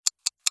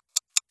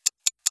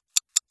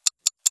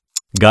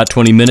Got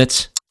 20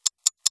 minutes?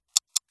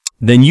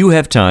 Then you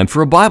have time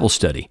for a Bible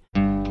study.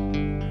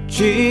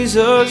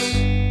 Jesus,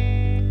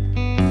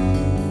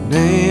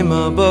 name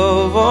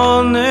above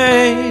all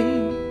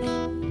names,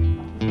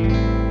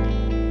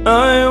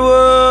 I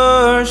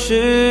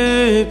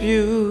worship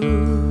you.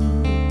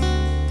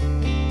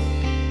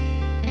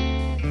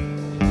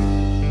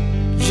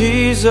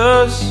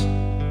 Jesus,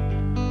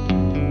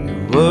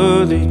 you're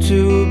worthy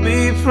to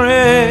be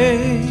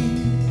praised,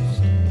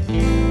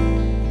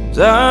 and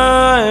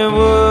I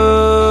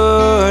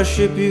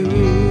worship you.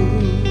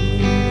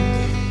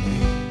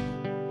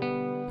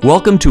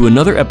 Welcome to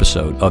another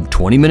episode of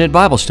 20-Minute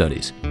Bible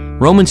Studies.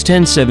 Romans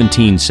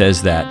 10:17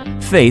 says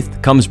that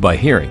faith comes by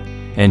hearing,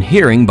 and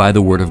hearing by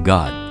the Word of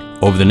God.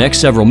 Over the next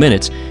several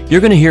minutes, you're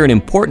going to hear an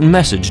important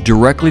message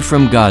directly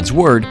from God's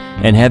Word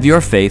and have your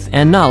faith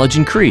and knowledge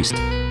increased.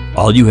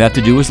 All you have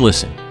to do is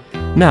listen.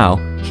 Now,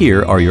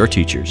 here are your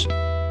teachers.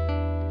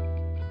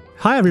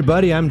 Hi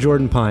everybody, I'm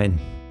Jordan Pine.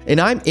 And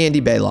I'm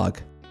Andy Baylog.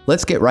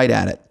 Let's get right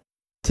at it.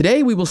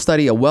 Today we will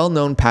study a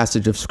well-known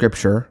passage of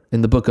Scripture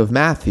in the book of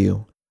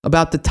Matthew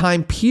about the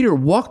time Peter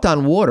walked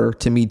on water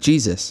to meet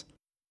Jesus.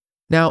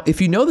 Now,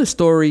 if you know the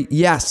story,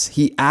 yes,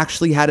 he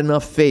actually had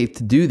enough faith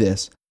to do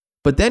this,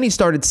 but then he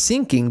started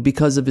sinking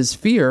because of his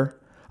fear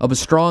of a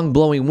strong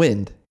blowing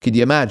wind. Could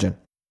you imagine?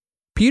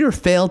 Peter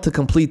failed to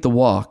complete the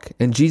walk,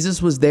 and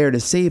Jesus was there to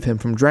save him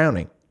from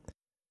drowning.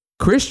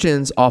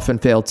 Christians often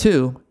fail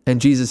too, and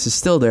Jesus is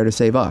still there to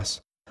save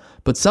us.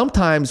 But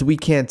sometimes we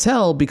can't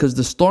tell because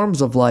the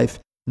storms of life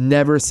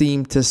never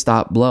seem to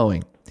stop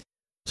blowing.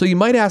 So you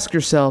might ask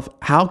yourself,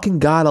 how can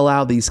God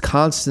allow these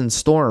constant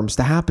storms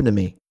to happen to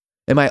me?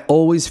 Am I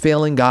always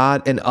failing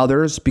God and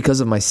others because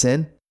of my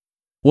sin?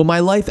 Will my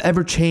life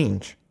ever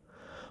change?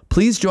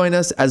 Please join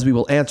us as we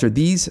will answer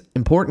these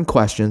important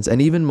questions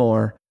and even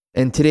more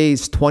in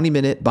today's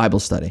 20-minute Bible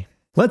study.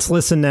 Let's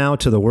listen now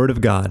to the Word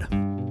of God.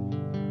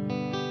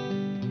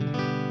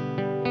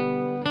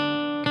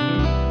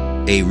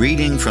 A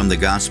reading from the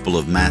Gospel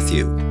of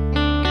Matthew.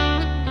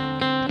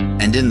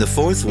 And in the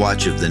fourth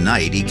watch of the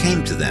night he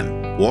came to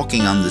them,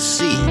 walking on the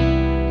sea.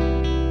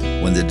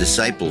 When the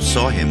disciples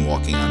saw him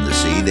walking on the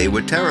sea, they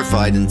were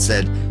terrified and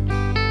said,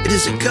 "It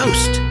is a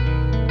ghost!"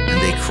 And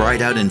they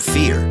cried out in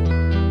fear.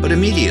 But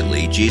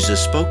immediately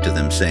Jesus spoke to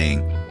them,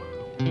 saying,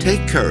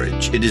 "Take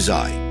courage, it is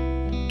I.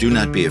 Do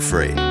not be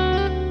afraid."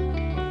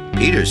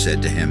 Peter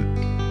said to him,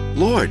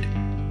 "Lord,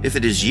 if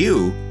it is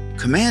you,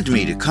 command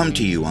me to come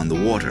to you on the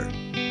water."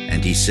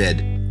 And he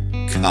said,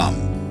 "Come."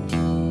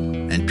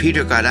 And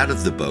Peter got out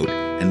of the boat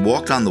and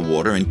walked on the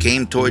water and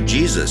came toward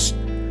Jesus.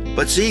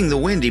 But seeing the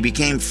wind, he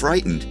became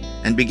frightened,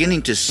 and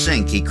beginning to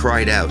sink, he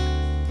cried out,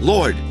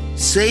 "Lord,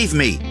 save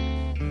me!"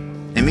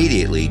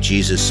 Immediately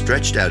Jesus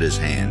stretched out his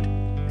hand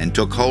and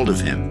took hold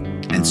of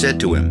him and said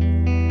to him,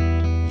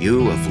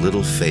 "You of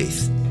little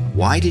faith,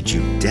 why did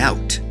you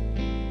doubt?"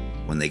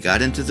 When they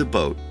got into the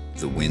boat,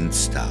 the wind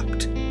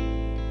stopped.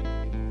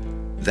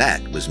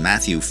 That was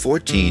Matthew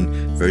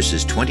 14,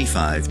 verses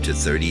 25 to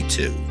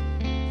 32.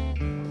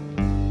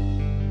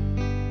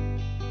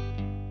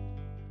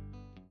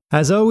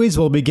 As always,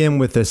 we'll begin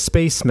with the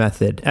SPACE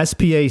method,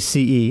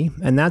 S-P-A-C-E,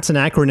 and that's an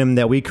acronym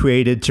that we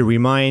created to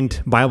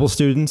remind Bible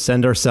students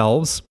and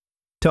ourselves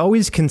to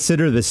always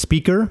consider the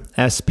speaker,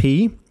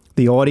 S-P,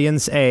 the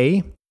audience,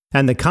 A,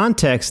 and the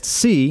context,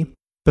 C,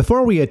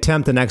 before we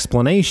attempt an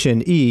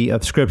explanation, E,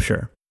 of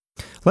Scripture.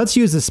 Let's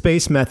use the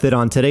SPACE method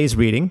on today's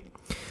reading,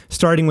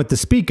 starting with the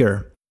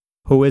speaker,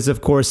 who is, of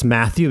course,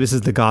 Matthew. This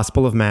is the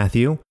Gospel of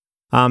Matthew.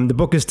 The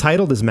book is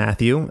titled as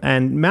Matthew,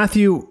 and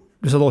Matthew,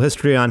 just a little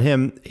history on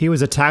him, he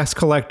was a tax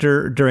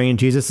collector during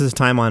Jesus'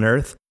 time on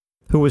earth,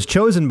 who was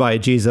chosen by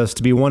Jesus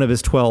to be one of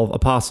his 12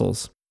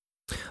 apostles.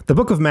 The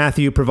book of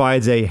Matthew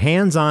provides a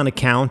hands-on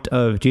account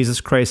of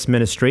Jesus Christ's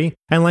ministry,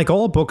 and like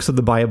all books of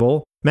the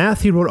Bible,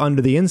 Matthew wrote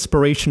under the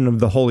inspiration of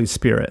the Holy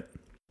Spirit.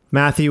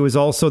 Matthew is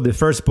also the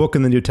first book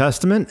in the New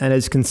Testament and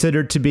is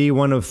considered to be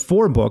one of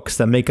 4 books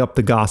that make up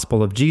the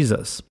Gospel of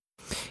Jesus.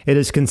 It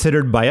is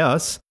considered by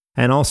us,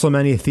 and also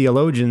many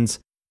theologians,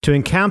 to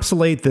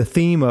encapsulate the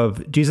theme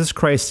of Jesus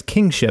Christ's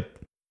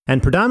kingship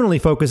and predominantly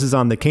focuses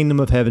on the kingdom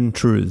of heaven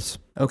truths.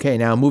 Okay,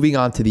 now moving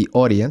on to the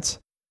audience.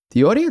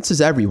 The audience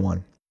is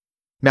everyone.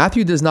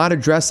 Matthew does not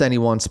address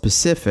anyone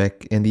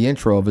specific in the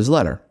intro of his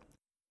letter.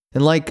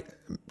 And like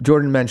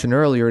Jordan mentioned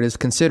earlier, it is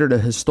considered a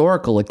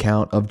historical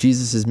account of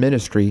Jesus'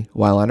 ministry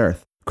while on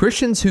earth.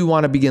 Christians who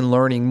want to begin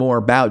learning more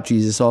about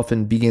Jesus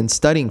often begin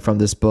studying from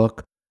this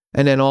book,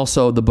 and then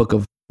also the book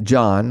of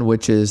John,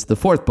 which is the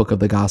 4th book of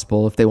the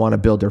gospel, if they want to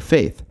build their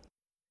faith.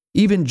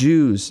 Even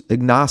Jews,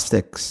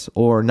 agnostics,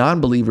 or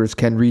non-believers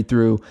can read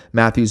through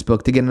Matthew's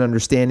book to get an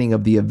understanding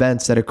of the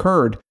events that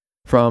occurred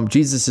from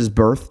Jesus'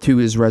 birth to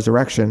his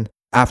resurrection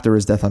after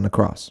his death on the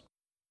cross.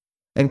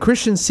 And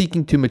Christians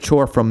seeking to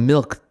mature from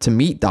milk to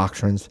meat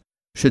doctrines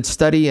should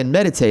study and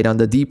meditate on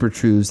the deeper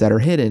truths that are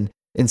hidden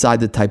inside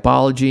the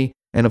typology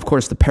and, of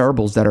course, the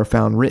parables that are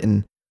found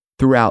written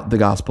throughout the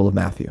Gospel of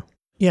Matthew.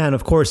 Yeah, and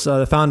of course,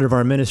 the founder of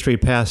our ministry,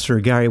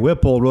 Pastor Gary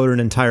Whipple, wrote an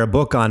entire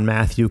book on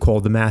Matthew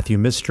called The Matthew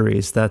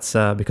Mysteries. That's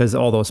because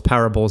all those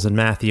parables in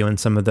Matthew and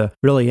some of the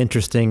really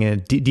interesting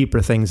and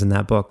deeper things in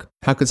that book.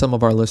 How could some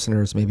of our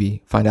listeners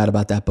maybe find out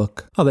about that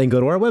book? Oh, they can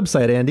go to our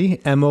website, Andy,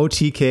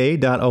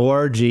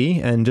 motk.org,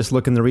 and just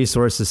look in the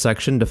resources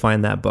section to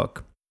find that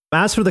book.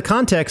 As for the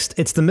context,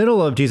 it's the middle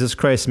of Jesus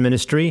Christ's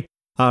ministry,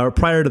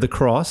 prior to the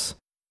cross.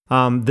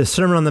 The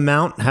Sermon on the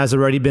Mount has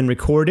already been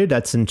recorded.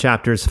 That's in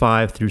chapters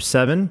 5 through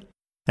 7.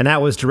 And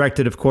that was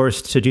directed, of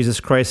course, to Jesus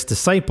Christ's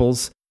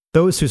disciples,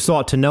 those who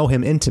sought to know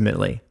him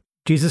intimately.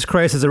 Jesus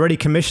Christ has already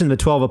commissioned the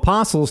 12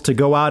 apostles to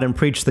go out and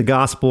preach the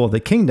gospel of the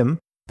kingdom.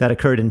 That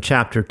occurred in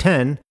chapter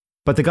 10.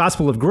 But the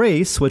gospel of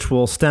grace, which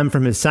will stem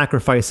from his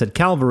sacrifice at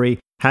Calvary,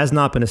 has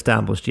not been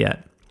established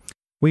yet.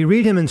 We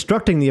read him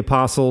instructing the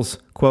apostles,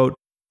 quote,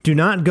 "Do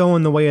not go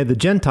in the way of the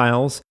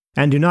Gentiles,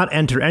 and do not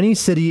enter any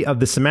city of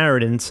the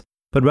Samaritans,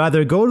 but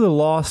rather go to the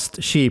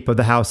lost sheep of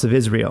the house of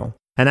Israel.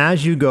 And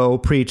as you go,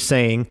 preach,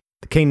 saying,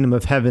 the kingdom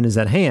of heaven is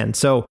at hand."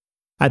 So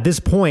at this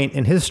point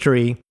in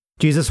history,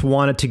 Jesus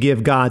wanted to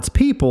give God's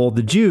people,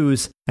 the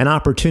Jews, an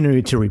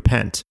opportunity to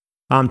repent.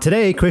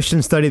 Today,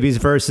 Christians study these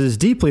verses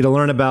deeply to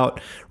learn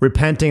about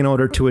repenting in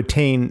order to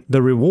attain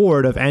the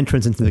reward of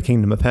entrance into the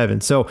kingdom of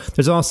heaven. So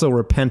there's also a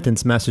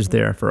repentance message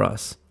there for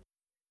us.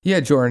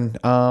 Yeah, Jordan,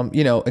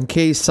 in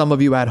case some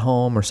of you at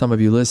home or some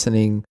of you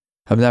listening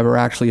have never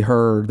actually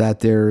heard that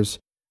there's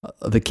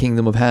the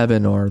kingdom of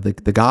heaven or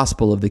the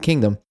gospel of the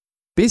kingdom.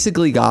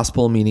 Basically,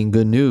 gospel meaning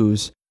good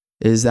news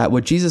is that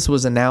what Jesus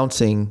was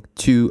announcing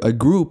to a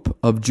group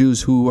of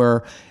Jews who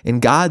were, in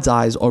God's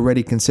eyes,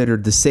 already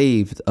considered the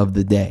saved of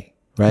the day,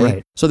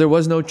 right? So there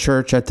was no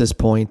church at this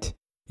point.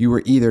 You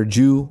were either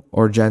Jew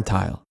or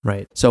Gentile.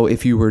 Right. So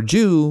if you were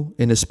Jew,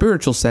 in a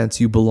spiritual sense,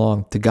 you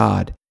belonged to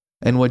God.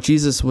 And what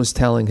Jesus was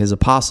telling his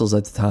apostles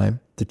at the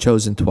time, the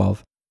chosen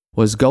 12,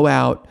 was go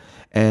out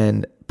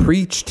and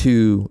preach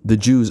to the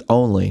Jews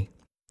only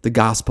the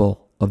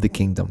gospel of the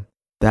kingdom,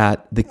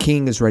 that the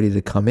king is ready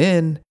to come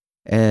in,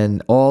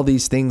 and all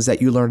these things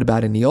that you learned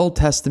about in the Old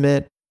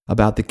Testament,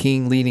 about the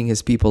king leading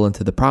his people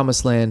into the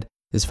promised land,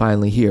 is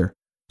finally here.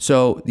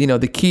 So,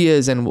 the key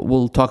is, and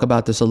we'll talk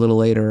about this a little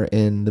later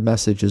in the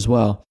message as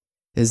well,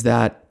 is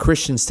that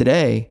Christians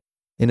today,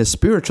 in a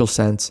spiritual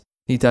sense,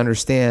 need to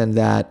understand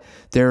that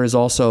there is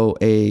also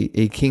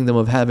a kingdom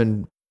of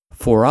heaven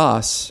for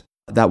us,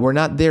 that we're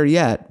not there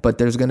yet, but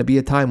there's going to be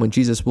a time when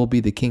Jesus will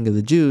be the King of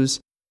the Jews,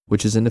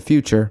 which is in the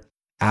future,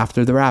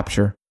 after the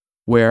rapture,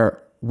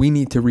 where we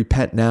need to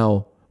repent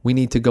now. We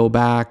need to go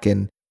back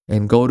and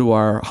go to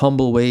our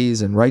humble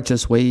ways and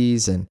righteous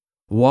ways and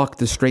walk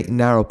the straight and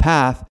narrow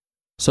path,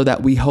 so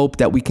that we hope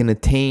that we can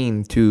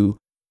attain to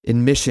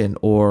admission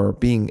or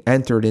being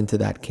entered into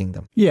that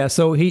kingdom. Yeah,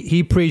 so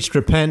he preached,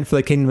 repent, for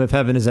the kingdom of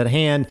heaven is at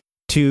hand,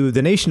 to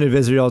the nation of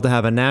Israel to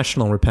have a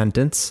national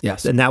repentance.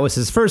 Yes. And that was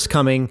his first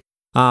coming.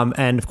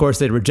 And of course,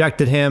 they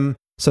rejected him.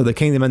 So the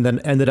kingdom then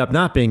ended up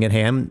not being at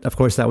hand. Of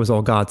course, that was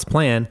all God's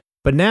plan.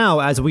 But now,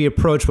 as we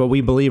approach what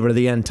we believe are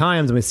the end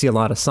times, and we see a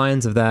lot of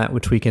signs of that,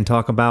 which we can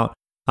talk about,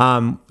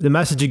 the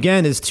message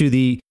again is to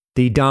the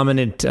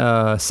dominant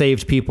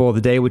saved people of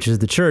the day, which is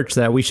the church,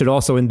 that we should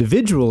also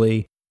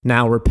individually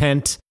now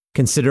repent,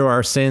 consider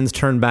our sins,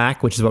 turn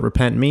back, which is what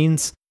repent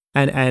means,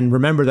 and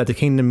remember that the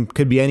kingdom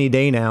could be any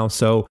day now.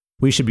 So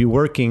we should be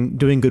working,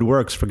 doing good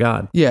works for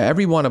God. Yeah,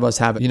 every one of us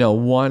have,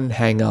 one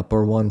hang up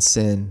or one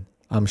sin,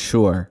 I'm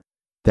sure,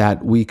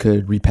 that we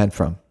could repent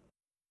from.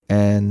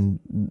 And,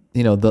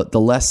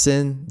 the less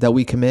sin that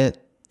we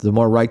commit, the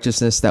more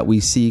righteousness that we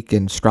seek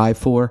and strive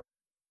for,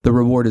 the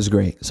reward is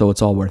great. So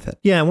it's all worth it.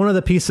 Yeah, and one of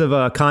the piece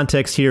of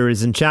context here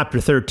is in chapter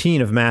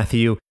 13 of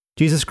Matthew,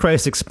 Jesus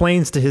Christ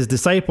explains to his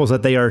disciples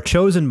that they are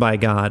chosen by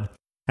God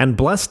and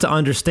blessed to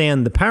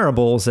understand the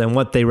parables and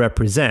what they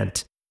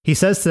represent. He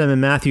says to them in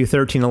Matthew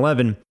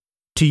 13:11,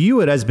 "To you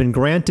it has been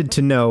granted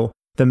to know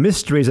the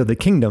mysteries of the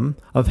kingdom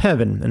of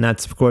heaven." And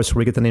that's, of course,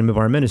 where we get the name of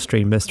our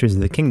ministry, Mysteries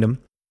of the Kingdom.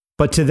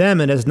 "But to them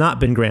it has not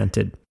been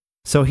granted."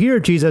 So here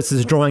Jesus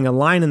is drawing a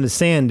line in the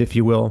sand, if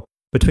you will,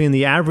 between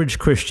the average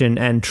Christian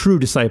and true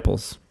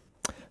disciples.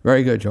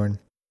 Very good, Jordan.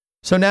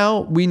 So now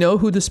we know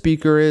who the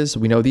speaker is,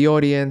 we know the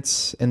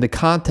audience, and the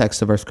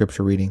context of our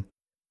scripture reading.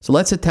 So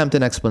let's attempt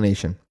an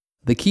explanation.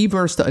 The key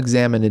verse to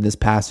examine in this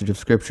passage of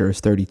scripture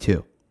is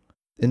 32.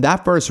 And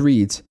that verse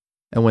reads,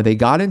 "And when they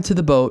got into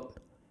the boat,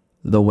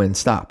 the wind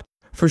stopped."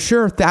 For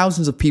sure,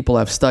 thousands of people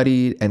have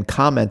studied and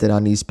commented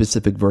on these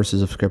specific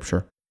verses of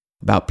scripture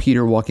about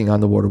Peter walking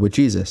on the water with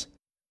Jesus.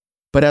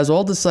 But as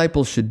all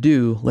disciples should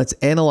do, let's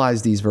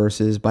analyze these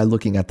verses by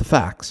looking at the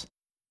facts.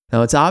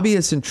 Now, it's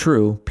obvious and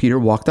true, Peter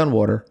walked on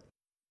water.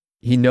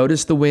 He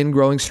noticed the wind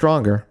growing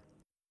stronger.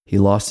 He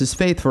lost his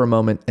faith for a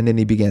moment, and then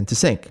he began to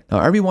sink. Now,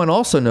 everyone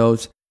also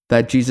knows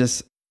that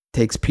Jesus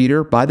takes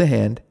Peter by the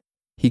hand.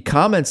 He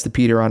comments to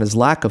Peter on his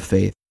lack of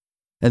faith,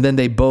 and then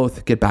they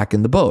both get back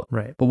in the boat.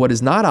 Right. But what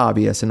is not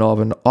obvious and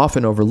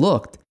often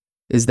overlooked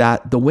is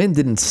that the wind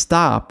didn't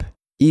stop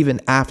even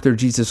after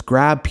Jesus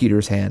grabbed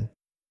Peter's hand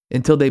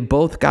until they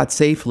both got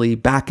safely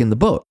back in the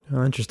boat.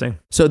 Oh, interesting.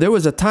 So there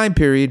was a time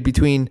period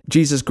between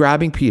Jesus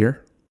grabbing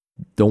Peter.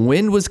 The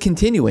wind was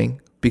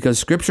continuing because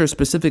Scripture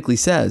specifically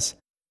says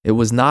it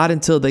was not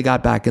until they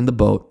got back in the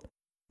boat,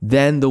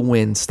 then the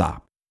wind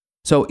stopped.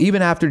 So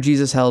even after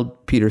Jesus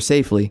held Peter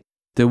safely,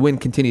 the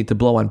wind continued to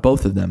blow on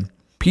both of them.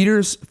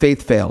 Peter's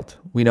faith failed.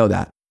 We know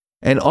that.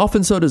 And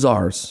often so does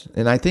ours.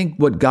 And I think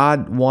what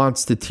God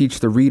wants to teach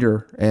the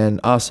reader and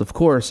us, of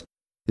course,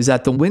 is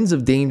that the winds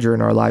of danger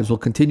in our lives will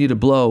continue to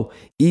blow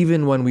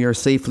even when we are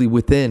safely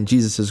within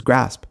Jesus'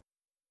 grasp.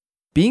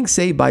 Being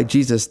saved by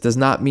Jesus does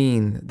not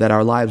mean that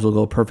our lives will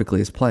go perfectly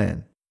as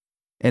planned.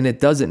 And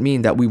it doesn't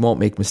mean that we won't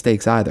make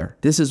mistakes either.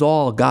 This is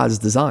all God's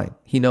design.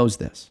 He knows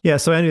this. Yeah,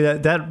 so Andy,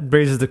 that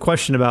raises the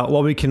question about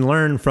what we can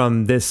learn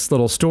from this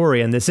little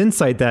story and this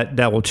insight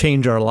that will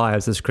change our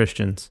lives as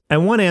Christians.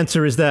 And one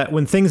answer is that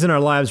when things in our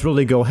lives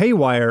really go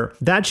haywire,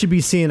 that should be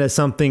seen as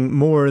something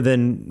more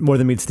than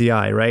meets the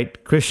eye,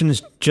 right?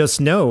 Christians just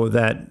know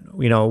that,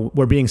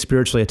 we're being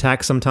spiritually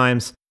attacked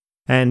sometimes.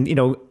 And,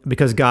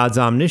 because God's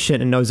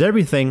omniscient and knows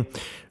everything,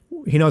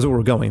 he knows what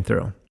we're going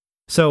through.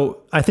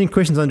 So I think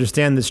Christians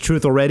understand this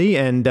truth already,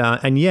 and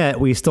yet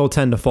we still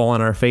tend to fall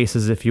on our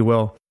faces, if you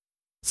will.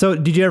 So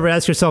did you ever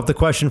ask yourself the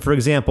question, for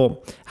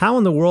example, how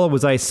in the world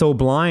was I so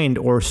blind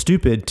or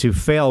stupid to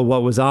fail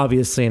what was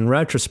obviously, in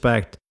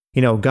retrospect,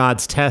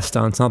 God's test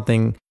on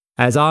something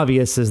as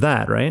obvious as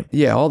that, right?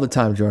 Yeah, all the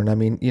time, Jordan. I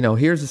mean,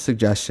 here's a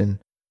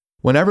suggestion.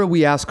 Whenever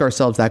we ask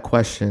ourselves that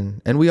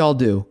question, and we all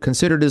do,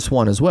 consider this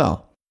one as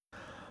well.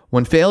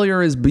 When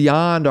failure is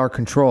beyond our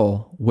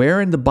control, where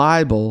in the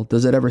Bible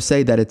does it ever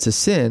say that it's a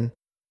sin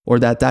or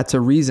that that's a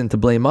reason to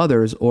blame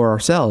others or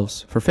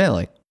ourselves for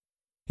failing?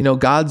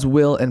 God's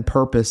will and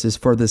purpose is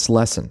for this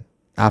lesson,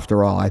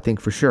 after all, I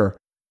think for sure.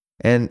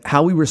 And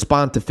how we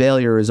respond to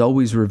failure is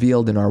always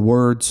revealed in our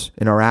words,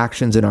 in our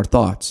actions, in our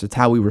thoughts. It's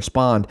how we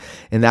respond.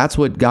 And that's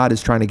what God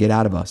is trying to get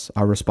out of us,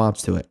 our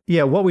response to it.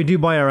 Yeah, what we do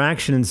by our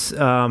actions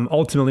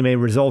ultimately may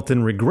result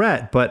in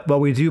regret, but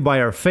what we do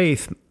by our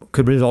faith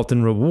could result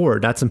in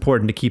reward. That's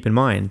important to keep in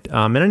mind.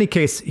 In any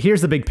case,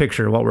 here's the big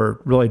picture, what we're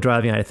really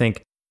driving at, I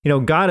think.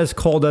 God has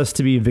called us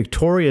to be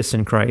victorious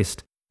in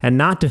Christ and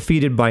not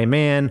defeated by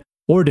man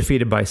or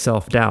defeated by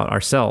self-doubt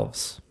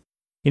ourselves.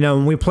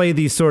 When we play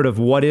these sort of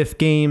what-if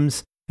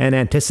games and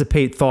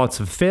anticipate thoughts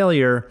of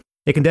failure,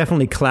 it can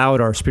definitely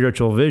cloud our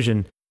spiritual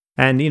vision.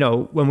 And,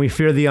 when we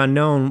fear the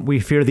unknown, we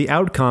fear the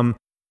outcome,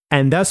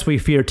 and thus we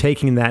fear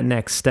taking that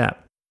next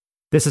step.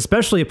 This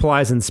especially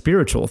applies in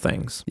spiritual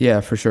things.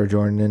 Yeah, for sure,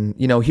 Jordan.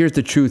 And, here's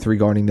the truth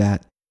regarding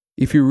that.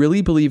 If you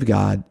really believe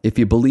God, if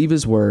you believe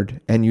His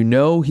word, and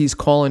He's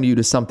calling you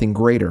to something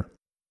greater,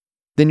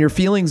 then your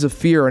feelings of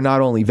fear are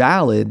not only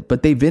valid,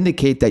 but they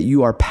vindicate that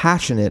you are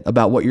passionate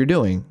about what you're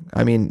doing.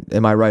 I mean,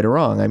 am I right or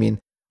wrong? I mean,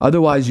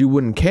 otherwise you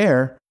wouldn't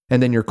care,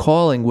 and then your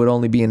calling would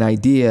only be an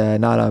idea,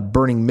 not a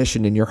burning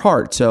mission in your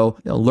heart. So,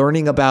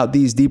 learning about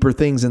these deeper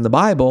things in the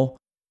Bible,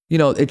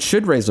 it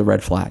should raise a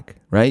red flag,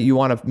 right? You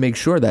want to make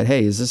sure that,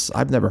 hey,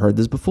 I've never heard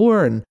this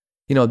before. And,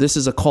 this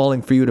is a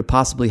calling for you to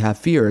possibly have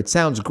fear. It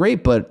sounds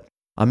great, but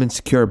I'm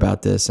insecure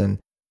about this. And,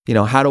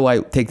 how do I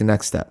take the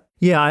next step?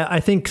 Yeah, I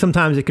think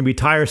sometimes it can be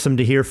tiresome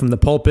to hear from the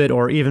pulpit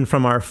or even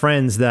from our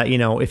friends that,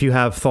 if you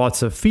have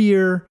thoughts of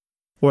fear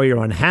or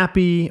you're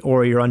unhappy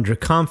or you're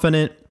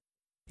underconfident,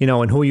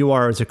 in who you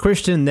are as a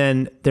Christian,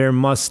 then there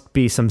must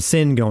be some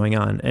sin going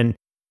on. And,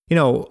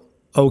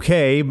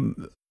 okay,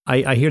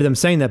 I hear them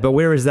saying that, but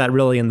where is that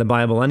really in the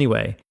Bible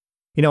anyway?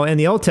 In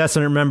the Old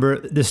Testament, remember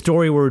the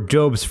story where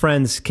Job's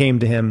friends came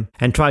to him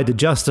and tried to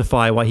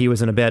justify why he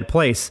was in a bad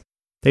place.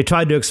 They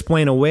tried to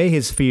explain away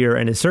his fear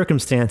and his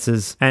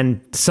circumstances, and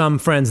some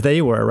friends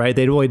they were, right?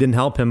 They really didn't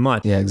help him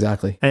much. Yeah,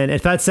 exactly. And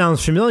if that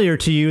sounds familiar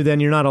to you,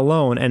 then you're not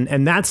alone.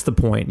 And that's the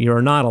point.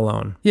 You're not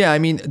alone. Yeah, I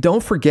mean,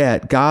 don't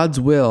forget, God's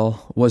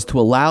will was to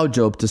allow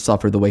Job to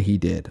suffer the way he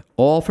did,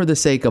 all for the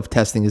sake of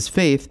testing his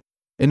faith,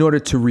 in order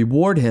to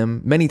reward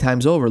him many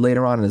times over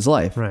later on in his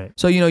life. Right.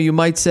 So, you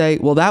might say,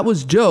 well, that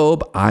was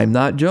Job. I'm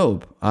not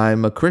Job.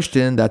 I'm a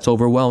Christian that's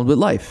overwhelmed with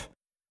life.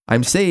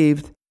 I'm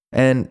saved.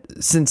 And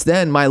since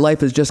then, my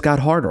life has just got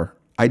harder.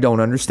 I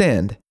don't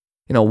understand.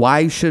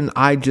 Why shouldn't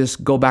I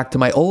just go back to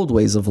my old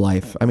ways of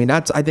life? I mean,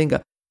 that's, I think,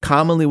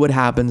 commonly what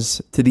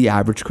happens to the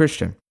average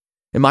Christian.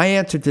 And my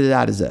answer to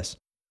that is this.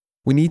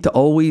 We need to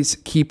always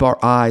keep our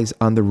eyes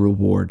on the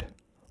reward.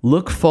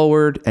 Look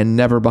forward and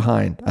never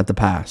behind at the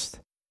past.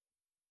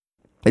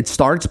 It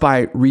starts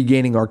by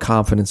regaining our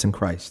confidence in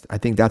Christ. I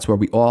think that's where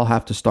we all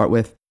have to start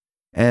with.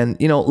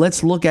 And,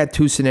 let's look at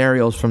two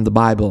scenarios from the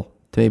Bible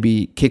to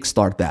maybe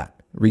kickstart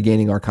that,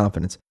 regaining our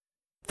confidence.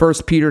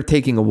 First, Peter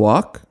taking a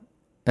walk,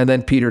 and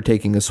then Peter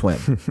taking a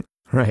swim.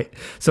 Right.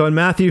 So in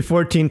Matthew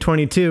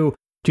 14:22,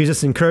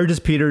 Jesus encourages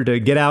Peter to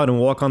get out and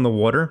walk on the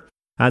water,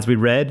 as we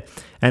read.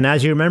 And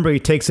as you remember, he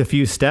takes a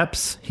few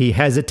steps, he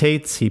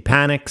hesitates, he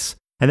panics,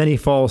 and then he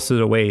falls to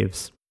the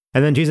waves.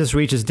 And then Jesus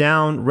reaches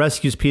down,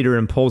 rescues Peter,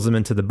 and pulls him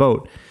into the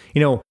boat.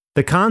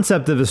 The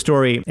concept of the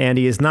story,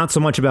 Andy, is not so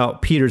much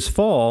about Peter's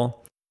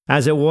fall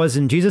as it was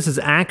in Jesus'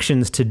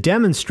 actions to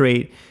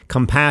demonstrate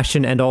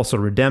compassion and also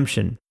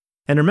redemption.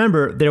 And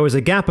remember, there was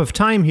a gap of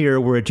time here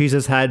where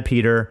Jesus had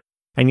Peter,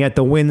 and yet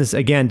the winds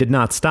again did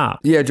not stop.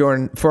 Yeah,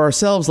 Jordan, for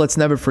ourselves, let's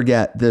never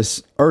forget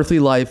this earthly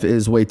life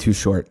is way too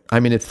short. I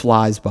mean, it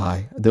flies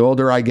by. The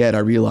older I get, I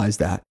realize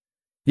that.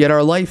 Yet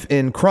our life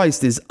in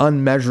Christ is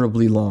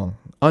unmeasurably long.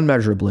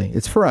 Unmeasurably.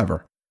 It's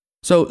forever.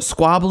 So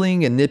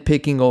squabbling and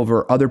nitpicking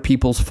over other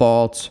people's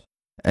faults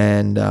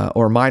and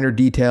or minor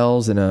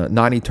details in a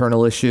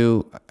non-eternal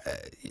issue,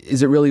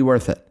 is it really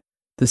worth it?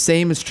 The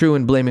same is true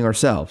in blaming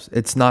ourselves.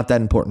 It's not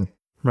that important.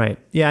 Right.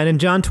 Yeah, and in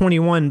John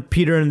 21,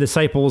 Peter and the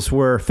disciples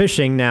were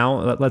fishing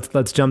now.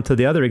 Let's jump to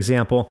the other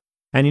example.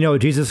 And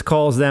Jesus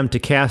calls them to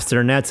cast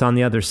their nets on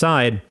the other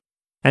side.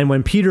 And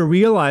when Peter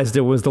realized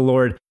it was the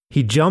Lord,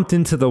 he jumped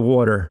into the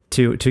water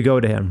to go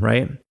to him,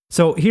 right?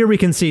 So here we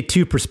can see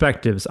two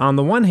perspectives. On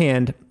the one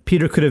hand,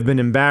 Peter could have been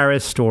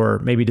embarrassed or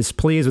maybe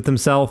displeased with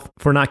himself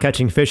for not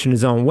catching fish in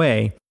his own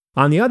way.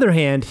 On the other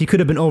hand, he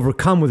could have been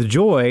overcome with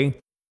joy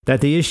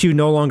that the issue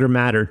no longer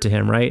mattered to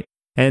him, right?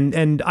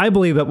 And I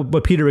believe that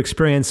what Peter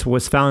experienced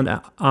was found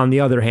on the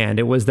other hand.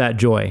 It was that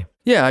joy.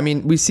 Yeah, I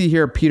mean, we see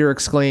here Peter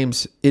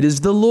exclaims, "It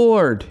is the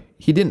Lord."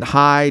 He didn't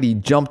hide. He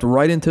jumped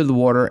right into the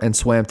water and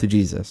swam to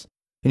Jesus.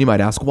 And you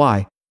might ask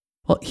why.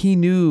 Well, he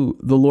knew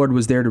the Lord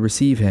was there to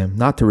receive him,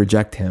 not to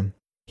reject him.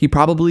 He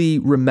probably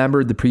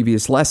remembered the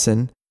previous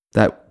lesson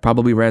that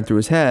probably ran through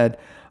his head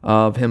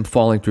of him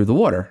falling through the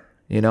water,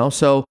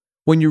 So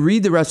when you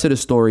read the rest of the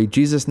story,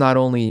 Jesus not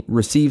only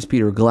receives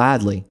Peter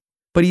gladly,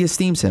 but he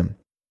esteems him.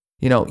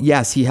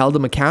 Yes, he held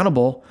him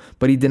accountable,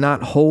 but he did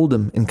not hold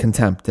him in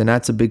contempt. And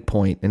that's a big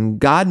point. And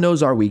God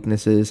knows our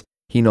weaknesses.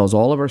 He knows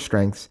all of our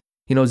strengths.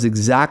 He knows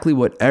exactly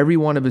what every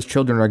one of his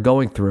children are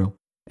going through.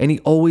 And he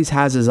always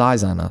has his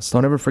eyes on us.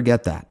 Don't ever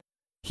forget that.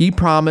 He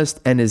promised,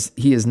 and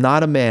he is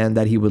not a man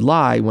that he would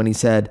lie when he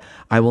said,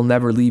 "I will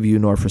never leave you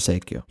nor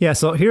forsake you." Yeah,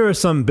 so here are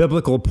some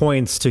biblical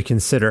points to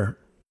consider.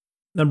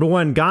 Number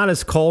one, God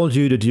has called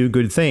you to do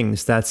good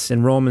things. That's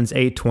in Romans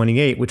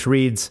 8:28, which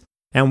reads,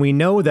 "And we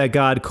know that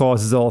God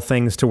causes all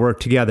things to work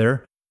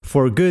together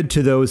for good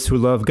to those who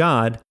love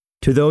God,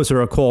 to those who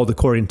are called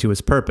according to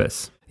his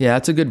purpose." Yeah,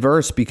 that's a good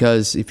verse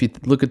because if you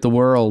look at the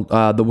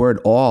word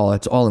all,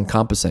 it's all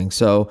encompassing.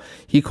 So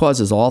he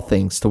causes all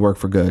things to work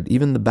for good,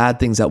 even the bad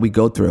things that we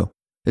go through.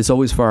 It's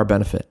always for our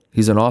benefit.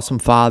 He's an awesome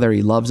father.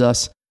 He loves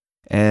us.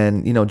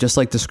 And, just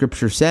like the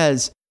scripture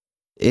says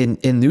in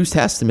New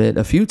Testament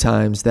a few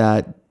times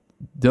that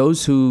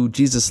those who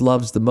Jesus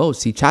loves the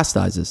most, he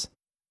chastises.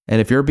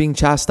 And if you're being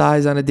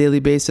chastised on a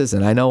daily basis,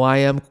 and I know I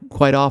am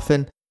quite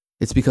often,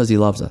 it's because he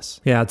loves us.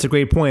 Yeah, it's a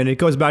great point. It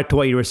goes back to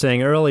what you were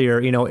saying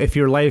earlier. If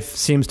your life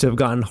seems to have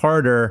gotten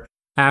harder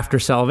after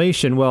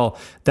salvation, well,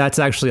 that's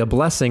actually a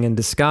blessing in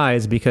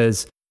disguise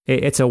because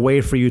it's a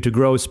way for you to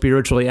grow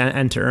spiritually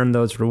and to earn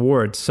those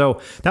rewards. So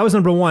that was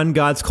number one,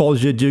 God's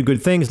called you to do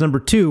good things. Number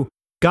two,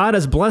 God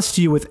has blessed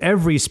you with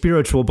every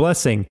spiritual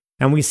blessing.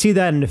 And we see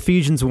that in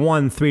Ephesians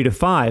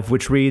 1:3-5,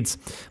 which reads,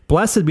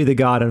 "Blessed be the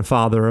God and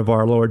Father of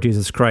our Lord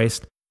Jesus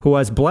Christ, who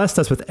has blessed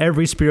us with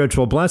every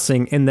spiritual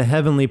blessing in the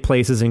heavenly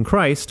places in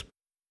Christ,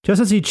 just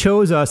as he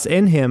chose us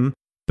in him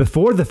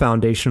before the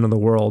foundation of the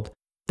world,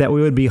 that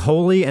we would be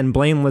holy and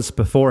blameless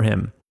before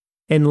him.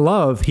 In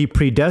love, he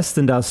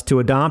predestined us to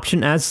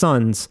adoption as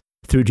sons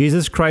through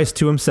Jesus Christ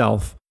to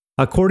himself,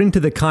 according to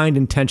the kind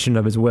intention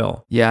of his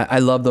will." Yeah, I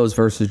love those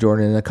verses,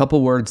 Jordan. And a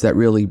couple words that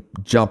really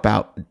jump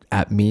out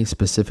at me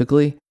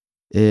specifically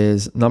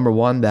is, number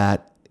one,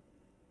 that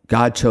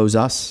God chose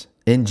us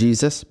in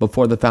Jesus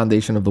before the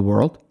foundation of the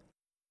world,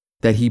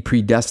 that he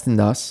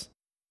predestined us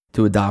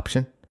to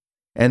adoption,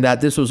 and that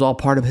this was all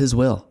part of his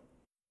will.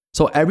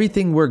 So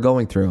everything we're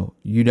going through,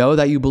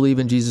 that you believe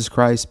in Jesus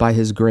Christ by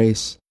his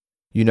grace,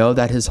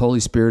 that his Holy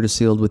Spirit is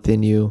sealed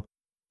within you,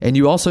 and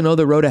you also know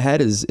the road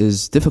ahead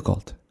is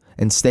difficult,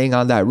 and staying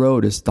on that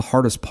road is the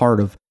hardest part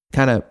of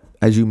kind of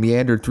as you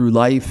meander through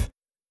life.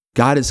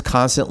 God is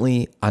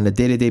constantly on a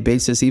day-to-day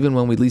basis, even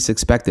when we least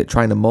expect it,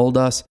 trying to mold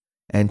us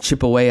and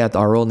chip away at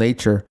our old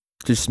nature,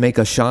 just make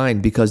us shine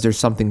because there's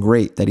something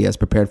great that he has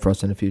prepared for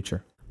us in the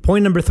future.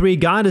 Point number three,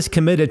 God is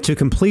committed to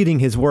completing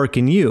his work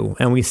in you,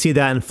 and we see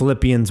that in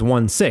Philippians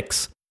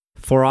 1:6.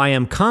 "For I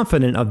am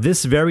confident of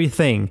this very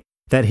thing,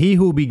 that he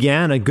who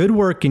began a good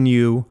work in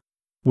you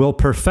will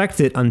perfect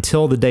it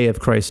until the day of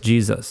Christ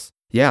Jesus."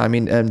 Yeah, I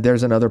mean, and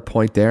there's another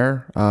point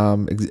there,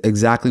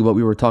 exactly what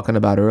we were talking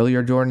about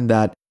earlier, Jordan,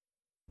 that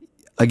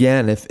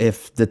again,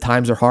 if the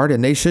times are hard,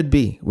 and they should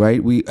be,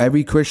 right?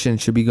 Every Christian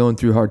should be going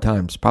through hard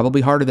times,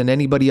 probably harder than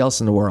anybody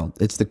else in the world.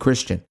 It's the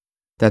Christian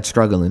that's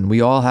struggling.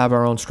 We all have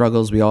our own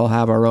struggles. We all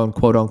have our own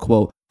quote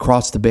unquote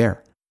cross to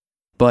bear.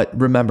 But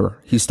remember,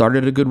 he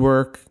started a good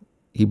work.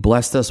 He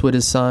blessed us with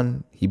his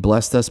son. He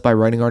blessed us by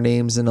writing our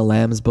names in the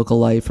Lamb's Book of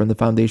Life from the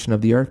foundation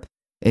of the earth.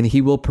 And he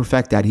will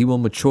perfect that. He will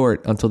mature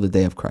it until the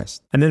day of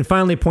Christ. And then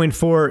finally, point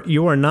 4,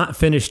 you are not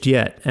finished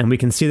yet. And we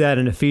can see that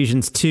in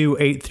Ephesians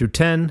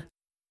 2:8-10.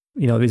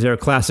 These are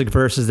classic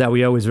verses that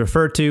we always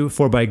refer to.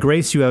 "For by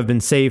grace you have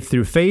been saved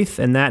through faith,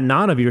 and that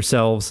not of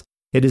yourselves.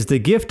 It is the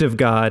gift of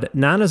God,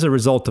 not as a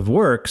result of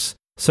works,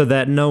 so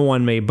that no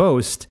one may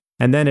boast.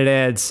 And then it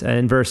adds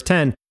in verse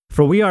 10,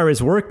 for we are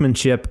his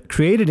workmanship,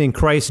 created in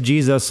Christ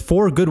Jesus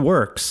for good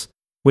works,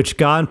 which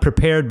God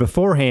prepared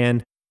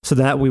beforehand so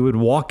that we would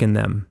walk in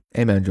them.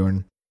 Amen,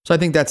 Jordan. So I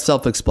think that's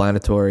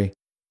self-explanatory.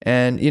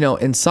 And,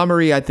 in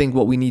summary, I think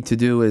what we need to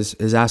do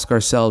is ask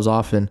ourselves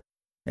often,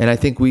 and I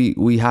think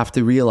we have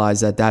to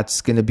realize that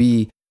that's going to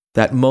be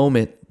that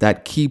moment,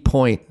 that key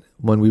point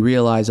when we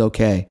realize,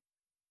 okay,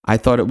 I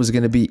thought it was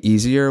going to be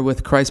easier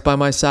with Christ by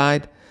my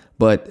side,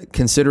 but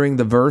considering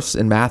the verse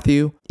in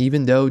Matthew,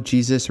 even though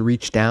Jesus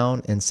reached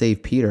down and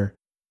saved Peter,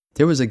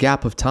 there was a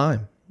gap of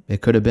time.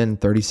 It could have been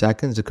 30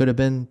 seconds. It could have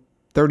been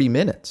 30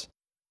 minutes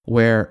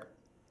where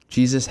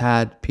Jesus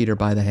had Peter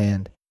by the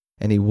hand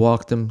and he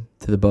walked him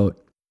to the boat.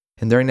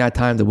 And during that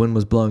time, the wind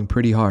was blowing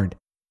pretty hard.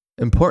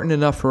 Important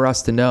enough for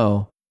us to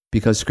know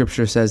because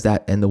scripture says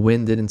that, and the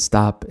wind didn't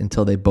stop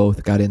until they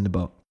both got in the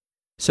boat.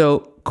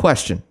 So,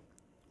 question,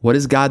 what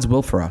is God's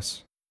will for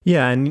us?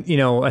 Yeah, and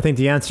I think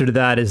the answer to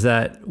that is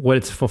that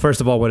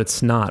first of all, what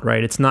it's not,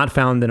 right? It's not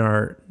found in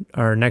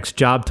our next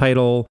job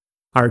title,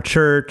 our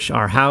church,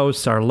 our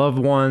house, our loved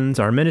ones,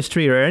 our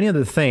ministry, or any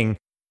other thing.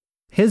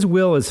 His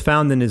will is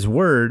found in his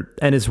word,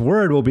 and his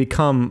word will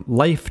become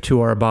life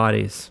to our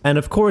bodies. And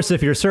of course,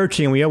 if you're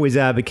searching, we always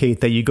advocate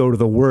that you go to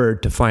the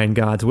word to find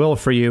God's will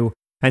for you.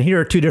 And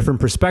here are two different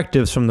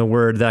perspectives from the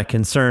word that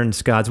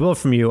concerns God's will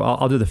from you.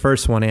 I'll do the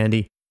first one,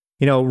 Andy.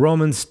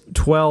 Romans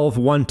 12,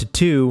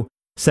 1-2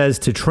 says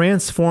to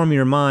transform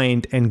your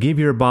mind and give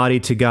your body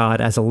to God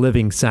as a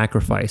living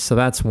sacrifice. So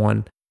that's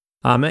one.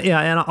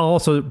 And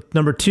also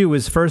number 2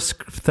 is 1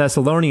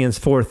 Thessalonians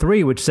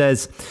 4:3, which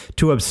says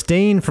to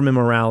abstain from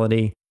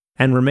immorality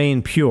and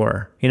remain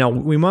pure.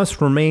 We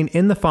must remain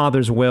in the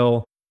Father's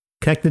will,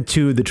 connected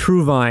to the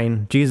true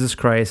vine, Jesus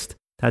Christ.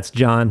 That's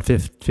John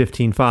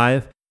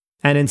 15:5.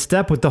 And in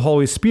step with the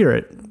Holy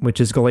Spirit,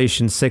 which is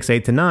Galatians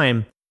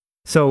 6:8-9.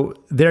 So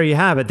there you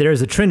have it.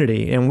 There's a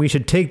Trinity, and we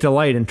should take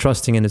delight in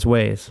trusting in his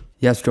ways.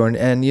 Yes, Jordan.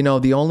 And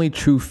the only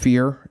true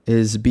fear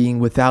is being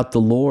without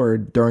the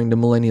Lord during the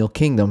millennial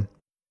kingdom.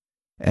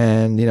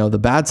 And, the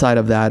bad side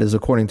of that is,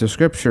 according to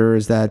scripture,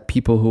 is that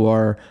people who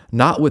are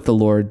not with the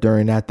Lord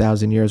during that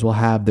 1,000 years will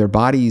have their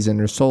bodies and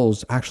their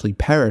souls actually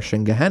perish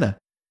in Gehenna.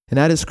 And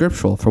that is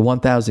scriptural for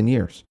 1,000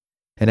 years.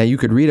 And you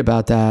could read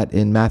about that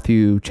in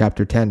Matthew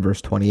chapter 10,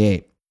 verse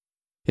 28.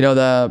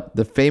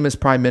 The famous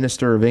Prime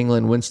Minister of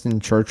England, Winston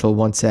Churchill,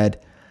 once said,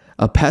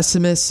 a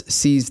pessimist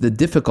sees the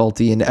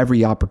difficulty in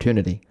every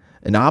opportunity.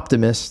 An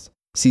optimist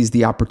sees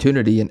the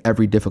opportunity in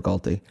every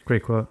difficulty.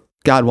 Great quote.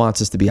 God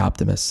wants us to be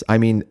optimists. I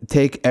mean,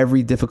 take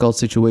every difficult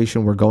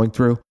situation we're going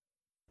through.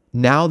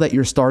 Now that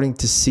you're starting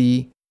to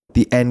see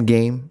the end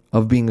game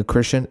of being a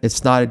Christian,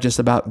 it's not just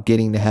about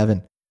getting to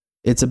heaven.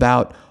 It's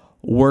about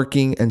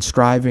working and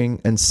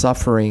striving and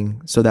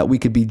suffering so that we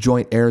could be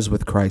joint heirs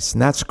with Christ.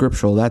 And that's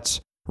scriptural.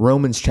 That's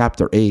Romans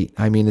chapter 8.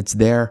 I mean, it's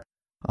there.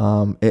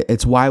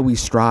 It's why we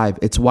strive.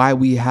 It's why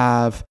we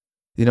have,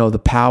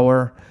 the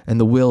power and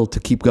the will to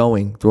keep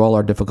going through all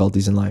our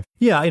difficulties in life.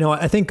 Yeah,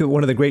 I think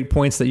one of the great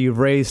points that you've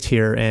raised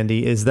here,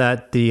 Andy, is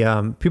that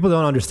the people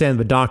don't understand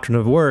the doctrine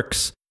of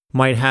works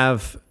might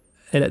have,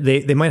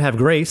 they might have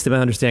grace, they might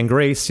understand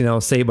grace,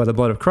 saved by the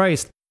blood of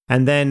Christ,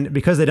 and then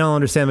because they don't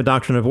understand the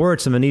doctrine of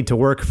works and the need to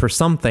work for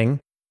something,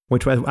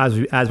 which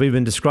as we've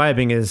been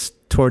describing is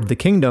toward the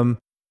kingdom,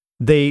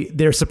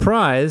 they're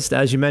surprised,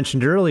 as you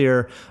mentioned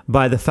earlier,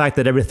 by the fact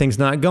that everything's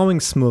not going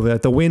smoothly,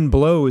 that the wind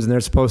blows and they're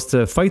supposed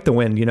to fight the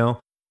wind,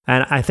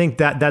 And I think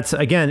that's,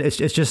 again,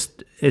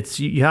 it's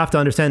you have to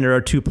understand there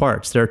are two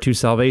parts. There are two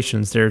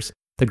salvations. There's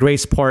the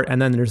grace part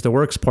and then there's the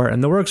works part.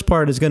 And the works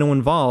part is going to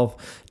involve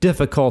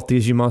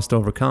difficulties you must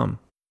overcome.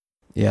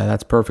 Yeah,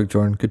 that's perfect,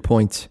 Jordan. Good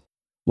point.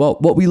 Well,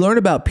 what we learn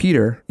about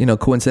Peter,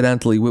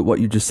 coincidentally with what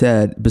you just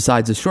said,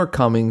 besides his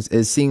shortcomings,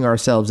 is seeing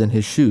ourselves in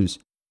his shoes.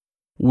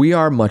 We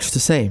are much the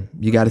same.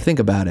 You got to think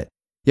about it.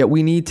 Yet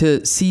we need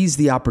to seize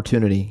the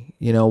opportunity.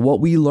 What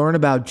we learn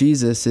about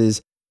Jesus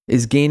is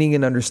gaining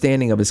an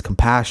understanding of his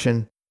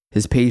compassion,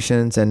 his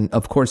patience, and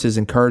of course his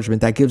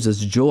encouragement that gives us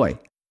joy,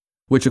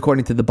 which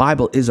according to the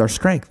Bible is our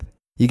strength.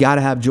 You got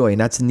to have joy,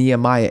 and that's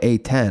Nehemiah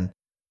 8:10.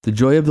 The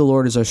joy of the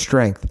Lord is our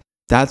strength.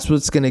 That's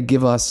what's going to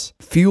give us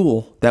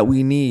fuel that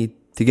we need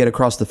to get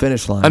across the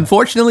finish line.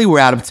 Unfortunately, we're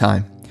out of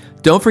time.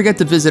 Don't forget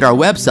to visit our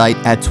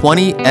website at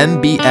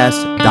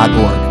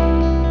 20mbs.org.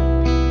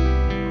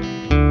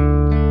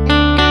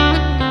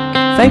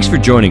 Thanks for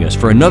joining us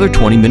for another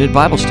 20-minute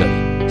Bible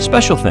study.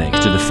 Special thanks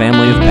to the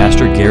family of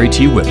Pastor Gary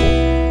T.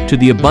 Whipple, to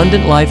the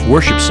Abundant Life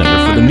Worship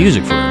Center for the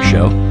music for our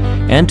show,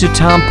 and to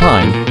Tom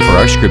Pine for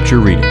our scripture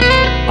reading.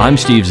 I'm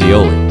Steve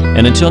Zioli,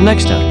 and until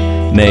next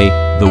time, may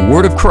the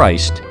Word of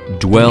Christ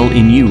dwell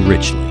in you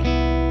richly.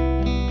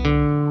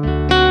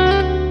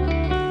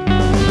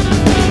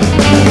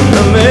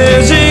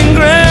 Amazing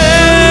grace,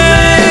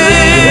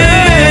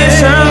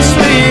 how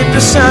sweet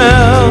the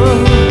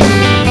sound.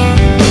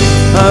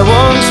 I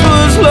once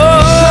was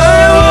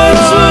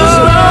lost,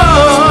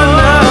 but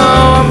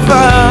now I'm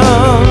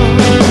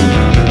found.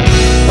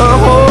 A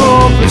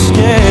hope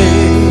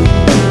escaped.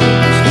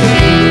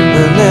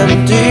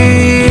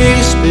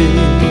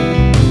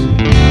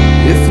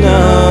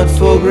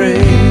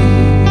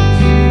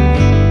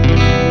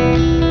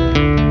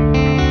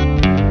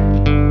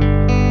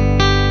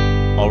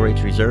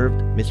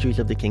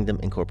 Mysteries of the Kingdom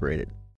Incorporated.